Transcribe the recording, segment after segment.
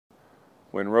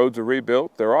When roads are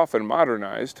rebuilt, they're often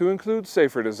modernized to include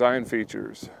safer design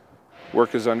features.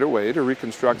 Work is underway to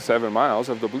reconstruct 7 miles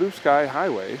of the Blue Sky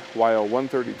Highway, YL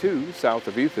 132, south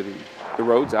of Ethity. The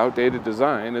road's outdated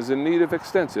design is in need of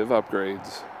extensive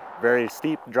upgrades. Very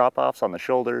steep drop-offs on the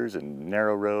shoulders and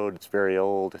narrow road. It's very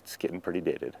old. It's getting pretty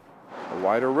dated. A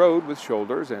wider road with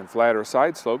shoulders and flatter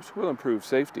side slopes will improve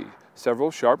safety.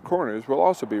 Several sharp corners will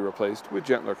also be replaced with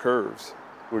gentler curves.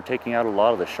 We're taking out a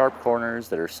lot of the sharp corners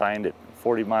that are signed at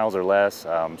 40 miles or less,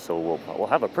 so we'll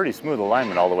have a pretty smooth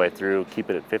alignment all the way through, keep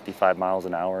it at 55 miles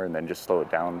an hour, and then just slow it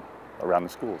down around the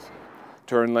schools.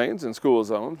 Turn lanes and school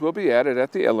zones will be added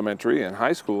at the elementary and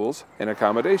high schools, and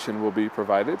accommodation will be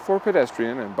provided for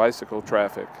pedestrian and bicycle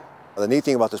traffic. The neat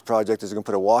thing about this project is we're going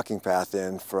to put a walking path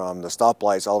in from the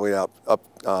stoplights all the way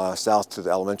up south to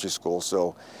the elementary school.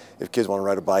 So if kids want to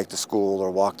ride a bike to school or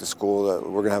walk to school,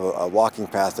 we're going to have a walking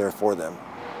path there for them.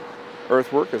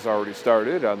 Earthwork has already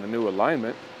started on the new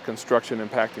alignment. Construction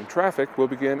impacting traffic will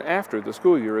begin after the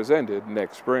school year is ended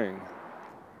next spring.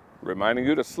 Reminding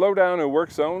you to slow down in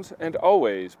work zones and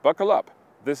always buckle up.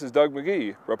 This is Doug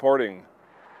McGee reporting.